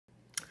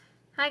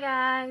Hi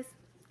guys,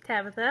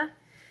 Tabitha,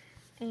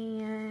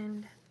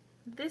 and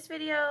this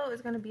video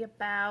is going to be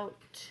about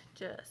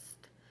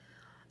just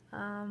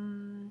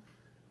kind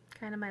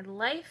of my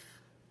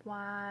life,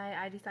 why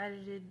I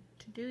decided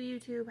to do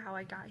YouTube, how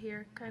I got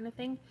here kind of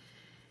thing,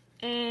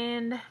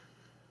 and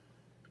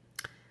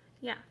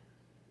yeah,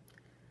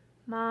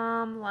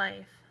 mom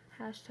life,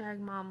 hashtag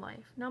mom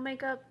life, no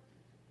makeup,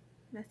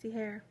 messy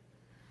hair,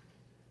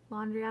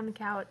 laundry on the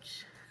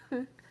couch,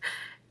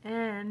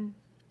 and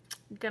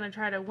I'm gonna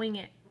try to wing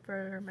it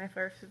for my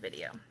first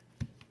video.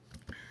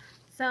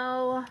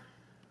 So,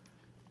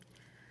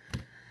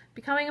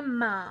 becoming a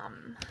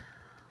mom.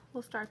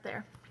 We'll start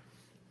there.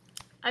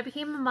 I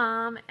became a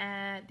mom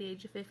at the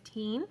age of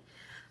 15.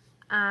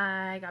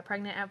 I got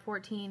pregnant at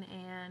 14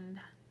 and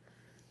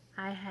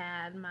I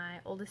had my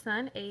oldest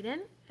son,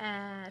 Aiden,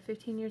 at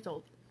 15 years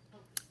old.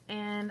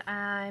 And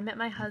I met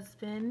my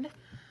husband,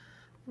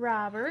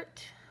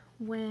 Robert,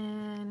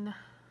 when,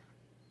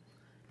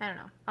 I don't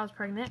know, I was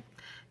pregnant.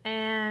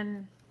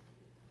 And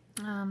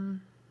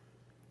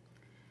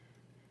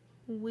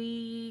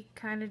we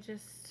kind of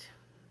just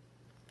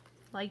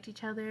liked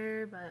each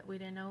other, but we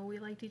didn't know we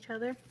liked each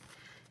other.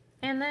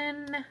 And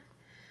then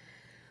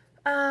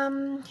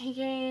he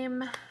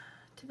came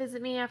to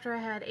visit me after I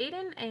had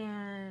Aiden,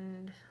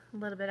 and a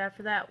little bit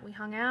after that we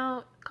hung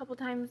out a couple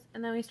times,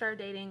 and then we started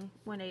dating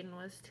when Aiden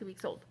was 2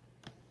 weeks old.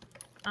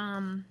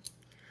 And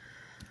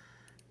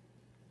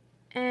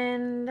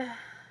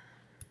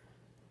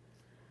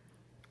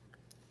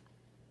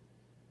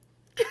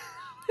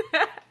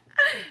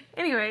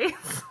anyways,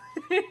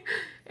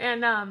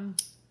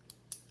 and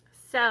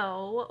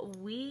so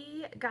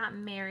we got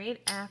married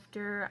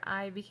after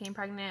I became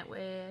pregnant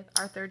with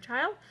our third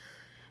child,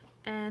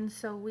 and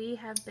so we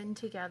have been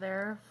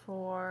together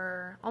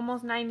for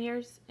almost 9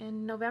 years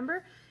in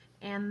November,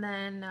 and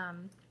then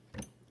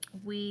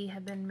we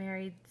have been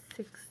married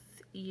 6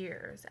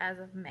 years as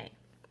of May.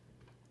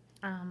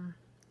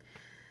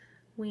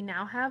 We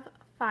now have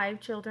 5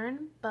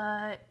 children,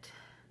 but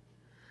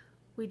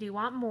we do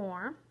want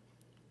more.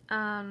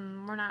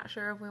 We're not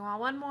sure if we want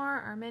one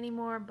more or many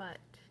more, but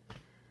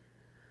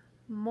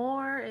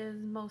more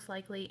is most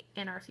likely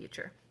in our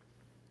future.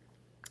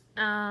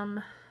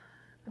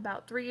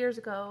 About 3 years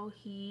ago,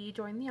 he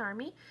joined the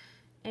Army,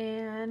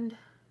 and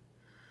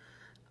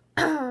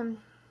that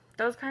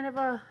was kind of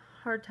a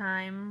hard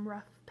time,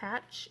 rough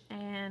patch,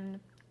 and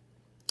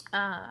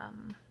I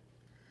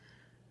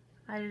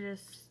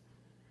just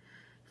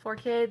 4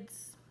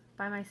 kids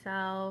by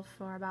myself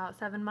for about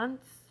 7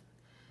 months,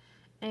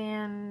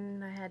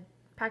 and I had to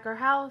pack our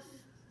house,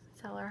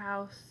 sell our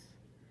house,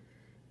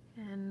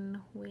 and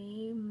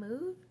we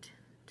moved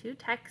to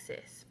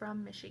Texas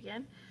from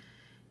Michigan,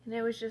 and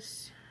it was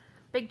just a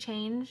big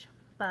change,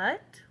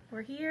 but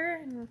we're here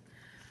and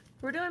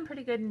we're doing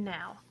pretty good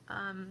now.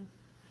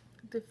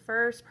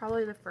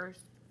 Probably the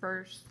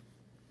first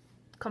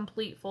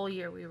complete full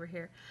year we were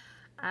here,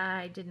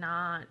 I did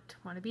not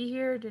want to be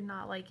here, did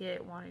not like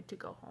it, wanted to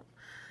go home.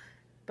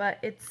 But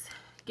it's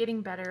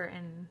getting better,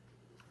 and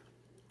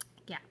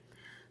yeah.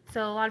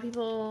 So a lot of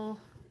people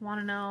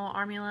want to know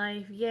Army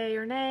life, yay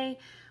or nay.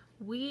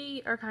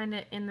 We are kind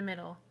of in the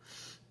middle.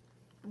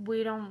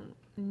 We don't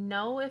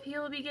know if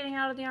he'll be getting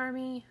out of the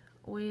Army.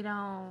 We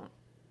don't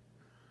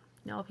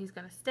know if he's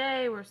going to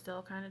stay. We're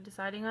still kind of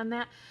deciding on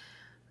that.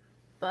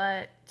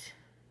 But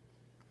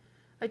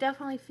I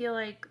definitely feel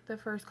like the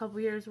first couple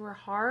years were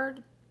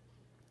hard.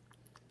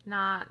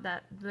 Not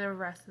that the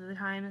rest of the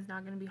time is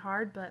not going to be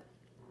hard, but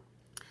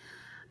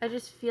I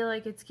just feel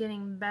like it's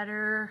getting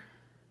better.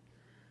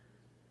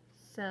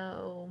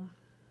 So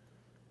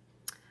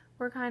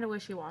we're kind of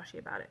wishy-washy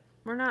about it.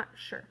 We're not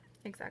sure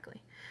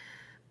exactly.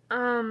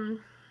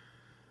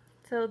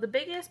 So the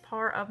biggest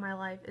part of my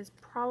life is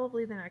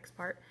probably the next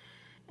part,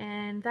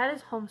 and that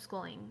is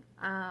homeschooling.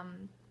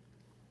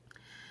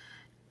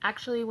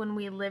 Actually, when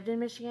we lived in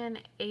Michigan,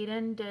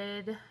 Aiden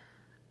did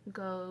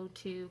go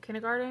to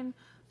kindergarten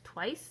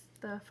twice.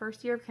 The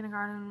first year of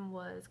kindergarten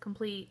was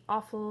complete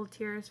awful,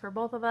 tears for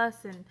both of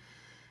us, and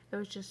it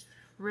was just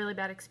really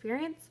bad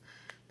experience.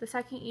 The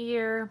second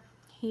year,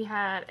 he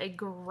had a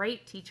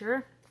great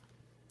teacher.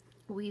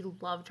 We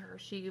loved her.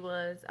 She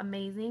was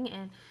amazing,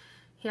 and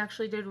he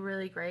actually did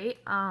really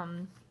great.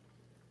 But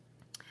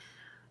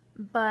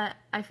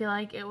I feel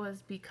like it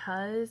was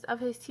because of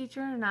his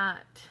teacher,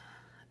 not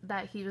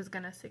that he was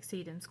going to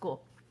succeed in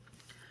school.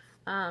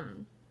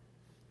 And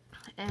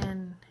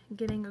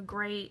getting a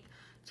great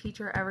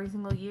teacher every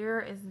single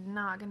year is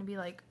not going to be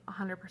like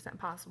 100%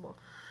 possible.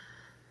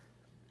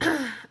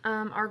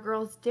 Our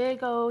girls did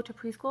go to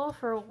preschool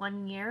for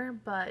 1 year,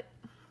 but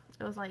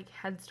it was like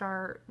Head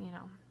Start, you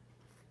know.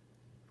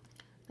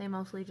 They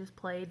mostly just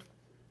played,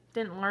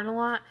 didn't learn a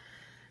lot.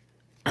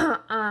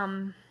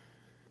 And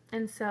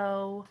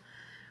so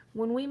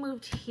when we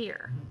moved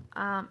here,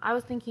 I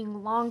was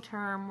thinking long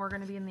term we're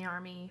going to be in the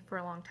Army for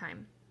a long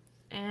time,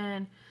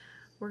 and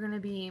we're going to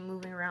be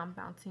moving around,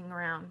 bouncing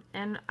around,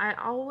 and I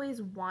always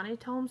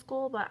wanted to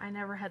homeschool, but I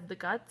never had the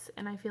guts,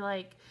 and I feel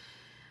like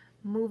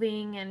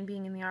moving and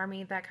being in the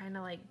Army, that kind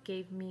of like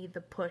gave me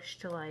the push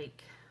to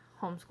like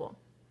homeschool.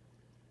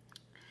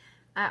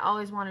 I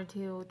always wanted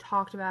to,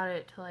 talked about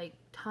it to like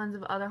tons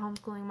of other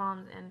homeschooling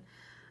moms, and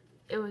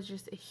it was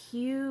just a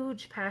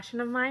huge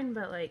passion of mine,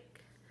 but like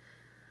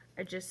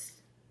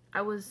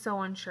I was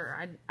so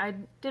unsure. I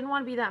didn't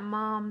want to be that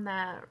mom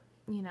that,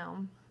 you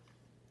know,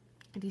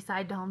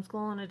 decided to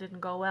homeschool and it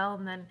didn't go well,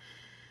 and then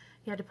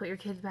you had to put your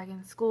kids back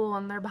in school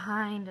and they're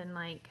behind, and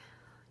like,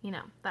 you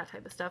know, that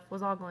type of stuff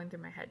was all going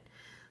through my head.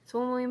 So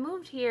when we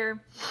moved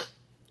here,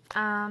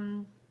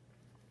 sorry,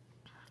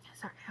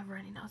 I have a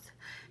runny nose.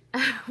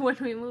 When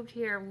we moved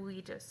here,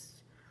 we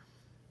just,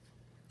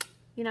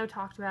 you know,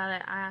 talked about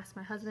it. I asked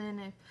my husband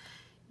if,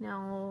 you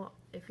know,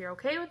 if you're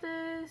okay with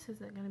this,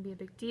 is it going to be a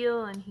big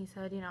deal? And he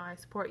said, you know, I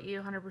support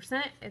you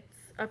 100%. It's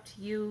up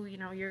to you. You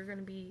know, you're going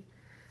to be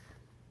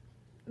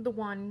the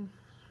one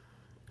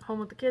home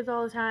with the kids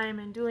all the time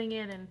and doing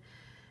it. And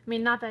I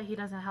mean, not that he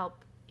doesn't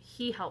help.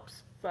 He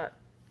helps, but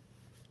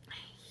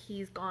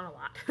he's gone a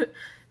lot.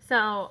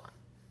 So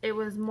it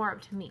was more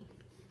up to me.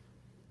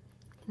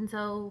 And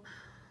so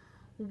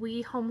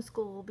we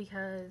homeschool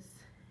because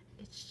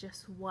it's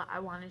just what I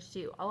wanted to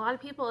do. A lot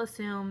of people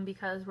assume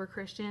because we're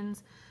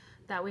Christians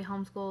that we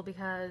homeschool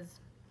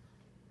because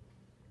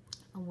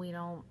we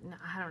don't,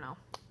 I don't know.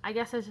 I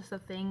guess it's just a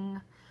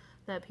thing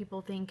that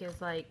people think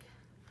is like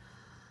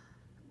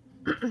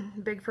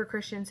big for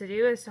Christians to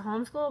do, is to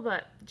homeschool,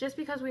 but just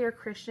because we are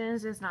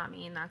Christians does not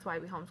mean that's why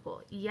we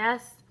homeschool.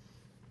 Yes,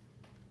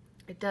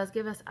 it does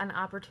give us an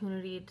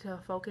opportunity to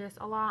focus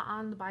a lot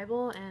on the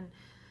Bible and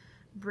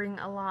bring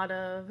a lot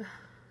of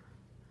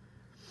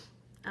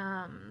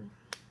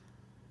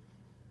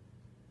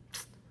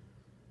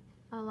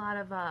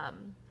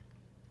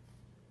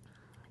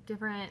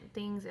different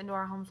things into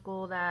our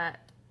homeschool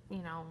that,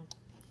 you know,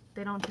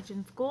 they don't teach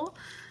in school.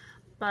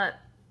 But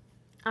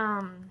for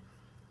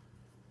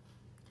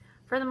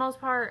the most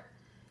part,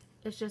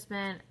 it's just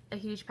been a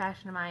huge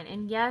passion of mine.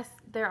 And yes,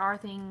 there are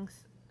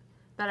things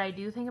that I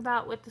do think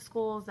about with the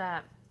schools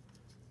that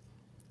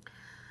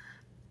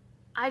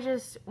I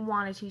just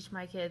want to teach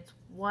my kids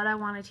what I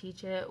want to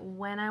teach it,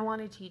 when I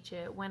want to teach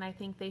it, when I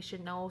think they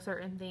should know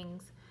certain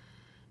things.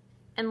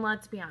 And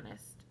let's be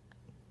honest,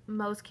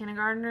 most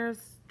kindergartners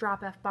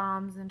drop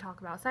F-bombs and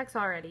talk about sex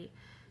already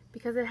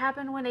because it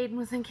happened when Aiden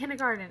was in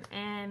kindergarten.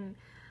 And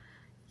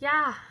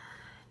yeah,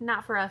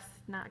 not for us,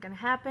 not gonna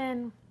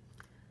happen.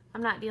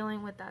 I'm not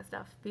dealing with that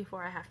stuff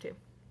before I have to.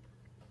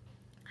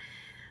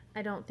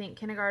 I don't think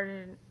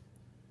kindergarten,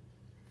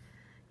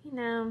 you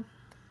know,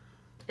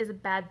 is a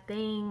bad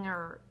thing,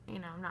 or, you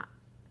know, I'm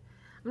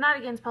not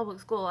against public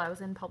school. I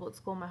was in public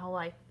school my whole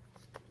life.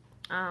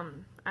 I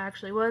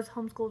actually was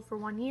homeschooled for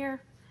 1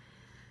 year.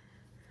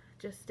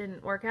 Just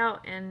didn't work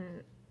out,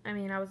 and I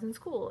mean, I was in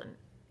school and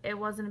it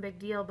wasn't a big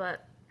deal,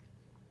 but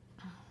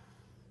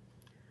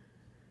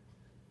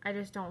I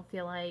just don't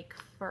feel like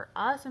for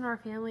us and our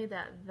family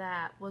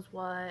that was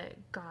what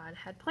God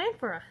had planned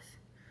for us.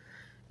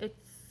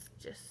 It's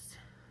just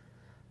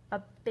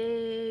a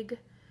big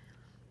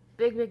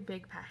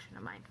passion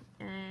of mine,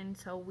 and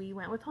so we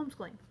went with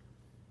homeschooling.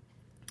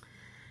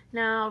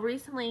 Now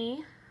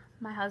recently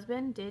my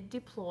husband did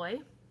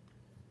deploy,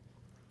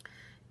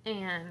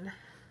 and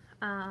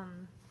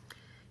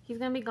he's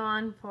gonna be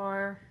gone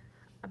for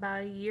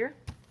about a year.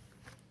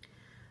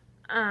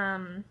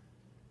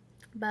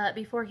 But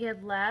before he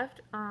had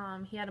left,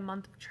 he had a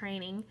month of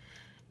training,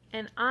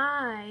 and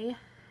I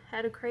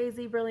had a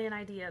crazy brilliant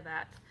idea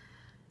that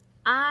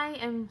I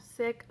am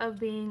sick of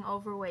being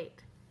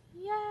overweight.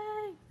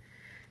 Yay!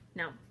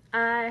 No,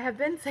 I have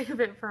been sick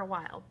of it for a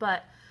while,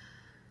 but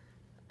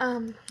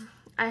I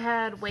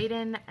had weighed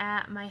in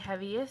at my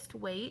heaviest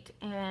weight,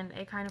 and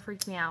it kind of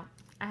freaked me out.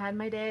 I had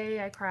my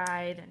day, I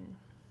cried and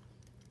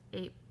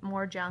ate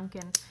more junk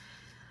and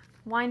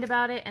whined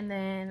about it, and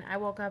then I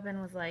woke up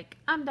and was like,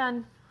 I'm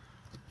done.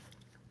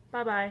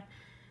 Bye-bye.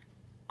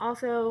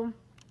 Also,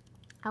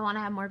 I want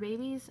to have more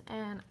babies,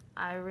 and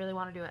I really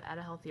want to do it at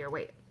a healthier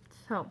weight.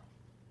 So,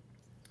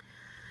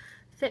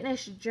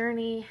 fitness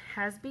journey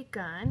has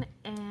begun,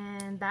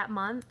 and that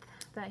month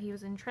that he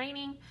was in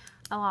training,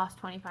 I lost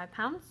 25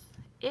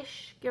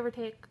 pounds-ish, give or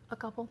take a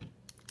couple.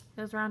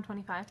 It was around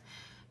 25.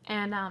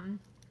 And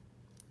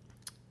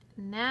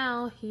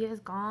now he is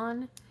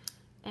gone,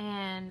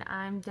 and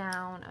I'm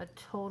down a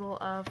total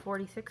of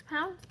 46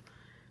 pounds.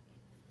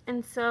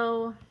 And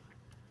so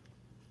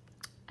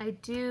I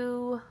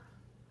do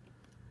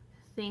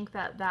think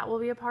that that will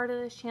be a part of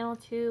this channel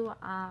too.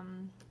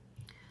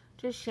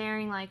 Just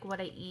sharing like what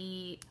I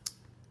eat,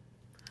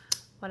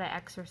 what I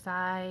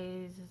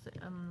exercise,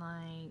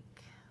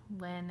 like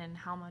when and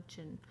how much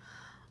and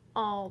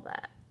all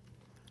that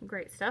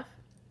great stuff.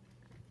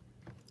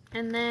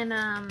 And then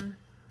I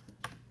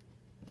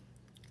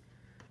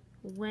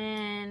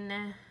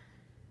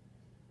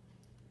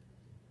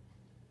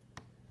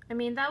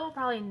mean, that will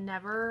probably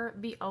never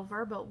be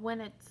over, but when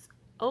it's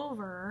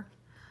over,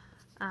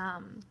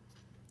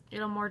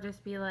 it'll more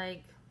just be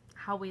like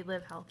how we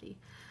live healthy.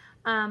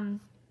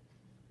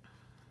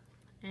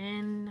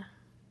 And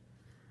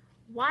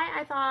why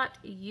I thought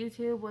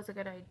YouTube was a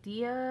good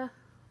idea.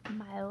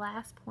 My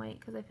last point,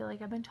 because I feel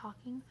like I've been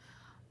talking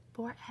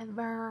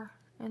forever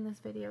and this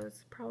video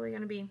is probably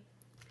going to be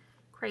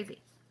crazy.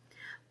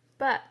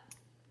 But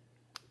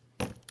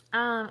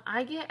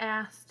I get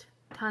asked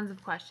tons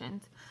of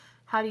questions.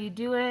 How do you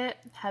do it?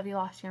 Have you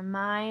lost your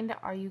mind?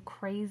 Are you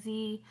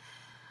crazy?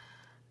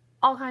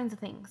 All kinds of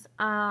things.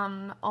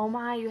 Oh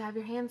my, you have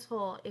your hands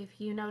full. If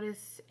you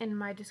notice in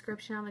my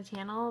description on the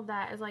channel,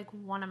 that is like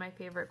one of my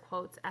favorite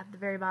quotes. At the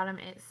very bottom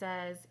it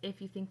says,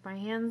 if you think my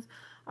hands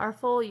are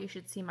full, you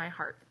should see my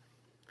heart.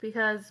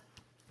 Because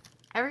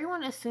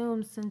everyone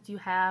assumes since you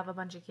have a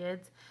bunch of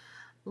kids,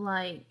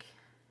 like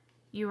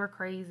you are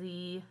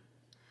crazy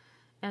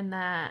and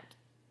that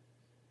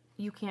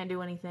you can't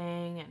do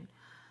anything and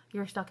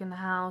you're stuck in the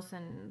house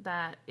and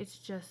that it's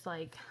just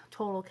like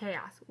total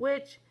chaos.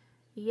 Which,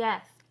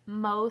 yes,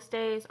 most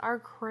days are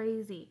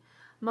crazy.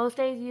 Most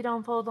days you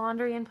don't fold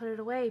laundry and put it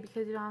away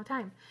because you don't have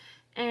time.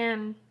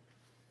 And,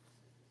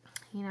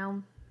 you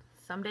know,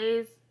 some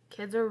days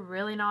kids are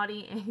really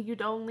naughty and you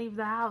don't leave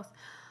the house.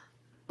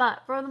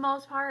 But for the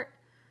most part,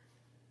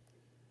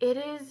 it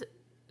is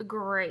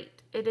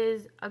great. It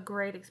is a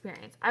great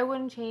experience. I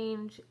wouldn't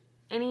change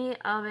any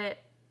of it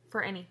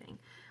for anything.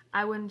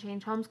 I wouldn't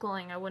change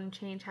homeschooling. I wouldn't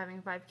change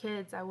having 5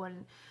 kids. I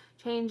wouldn't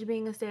change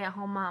being a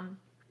stay-at-home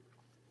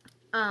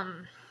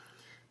mom.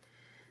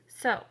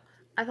 So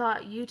I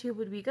thought YouTube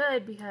would be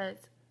good because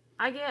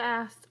I get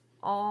asked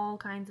all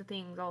kinds of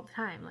things all the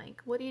time.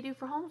 Like, what do you do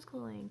for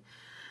homeschooling?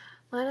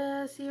 Let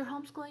us see your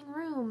homeschooling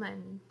room.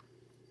 And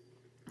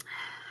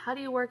how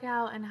do you work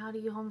out and how do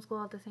you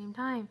homeschool at the same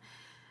time?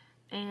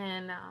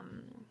 And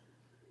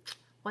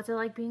what's it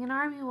like being an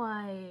army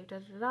wife? Da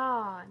da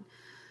da. And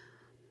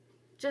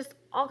just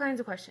all kinds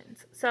of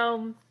questions.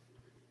 So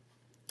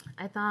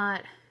I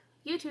thought,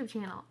 YouTube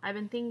channel. I've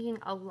been thinking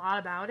a lot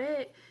about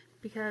it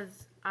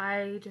because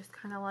I just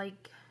kind of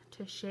like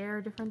to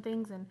share different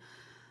things and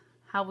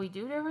how we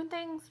do different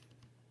things,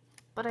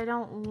 but I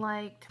don't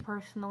like to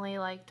personally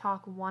like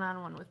talk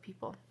one-on-one with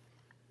people.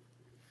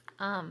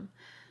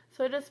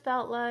 So I just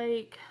felt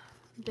like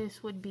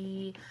this would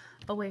be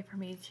a way for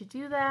me to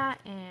do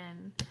that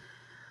and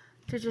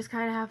to just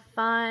kind of have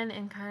fun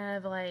and kind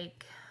of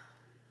like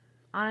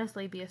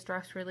honestly be a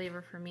stress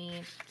reliever for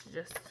me to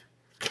just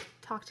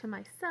talk to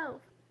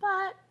myself,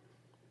 but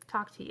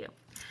talk to you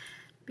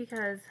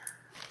because,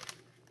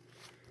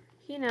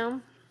 you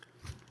know,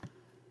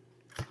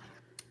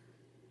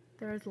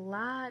 there's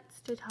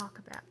lots to talk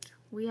about.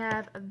 We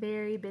have a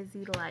very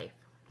busy life.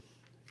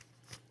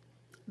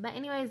 But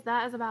anyways,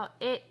 that is about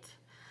it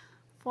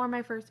for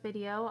my first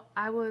video.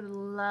 I would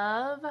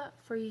love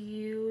for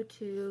you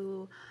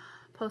to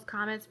post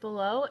comments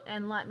below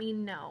and let me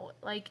know,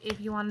 like, if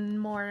you want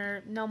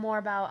to know more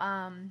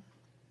about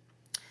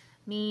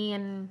me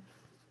and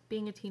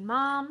being a teen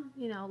mom,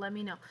 you know, let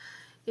me know.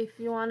 If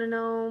you want to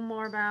know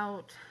more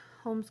about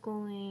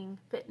homeschooling,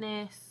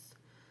 fitness,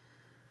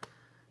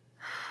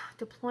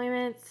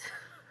 deployments,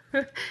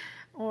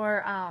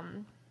 or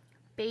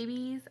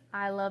babies.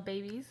 I love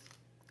babies,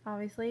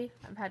 obviously.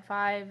 I've had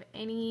 5.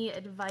 Any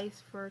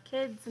advice for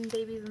kids and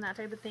babies and that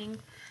type of thing?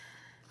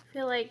 I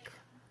feel like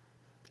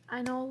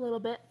I know a little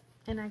bit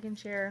and I can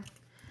share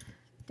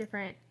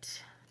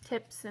different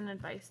tips and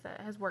advice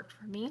that has worked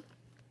for me.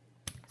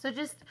 So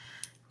just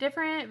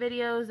different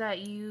videos that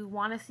you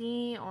want to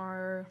see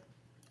or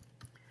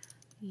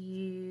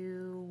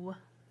you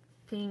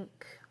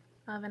think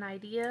of an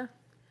idea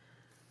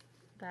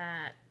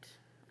that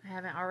I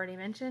haven't already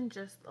mentioned,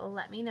 just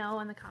let me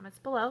know in the comments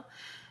below.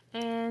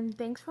 And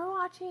thanks for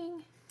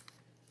watching.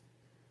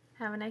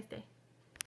 Have a nice day.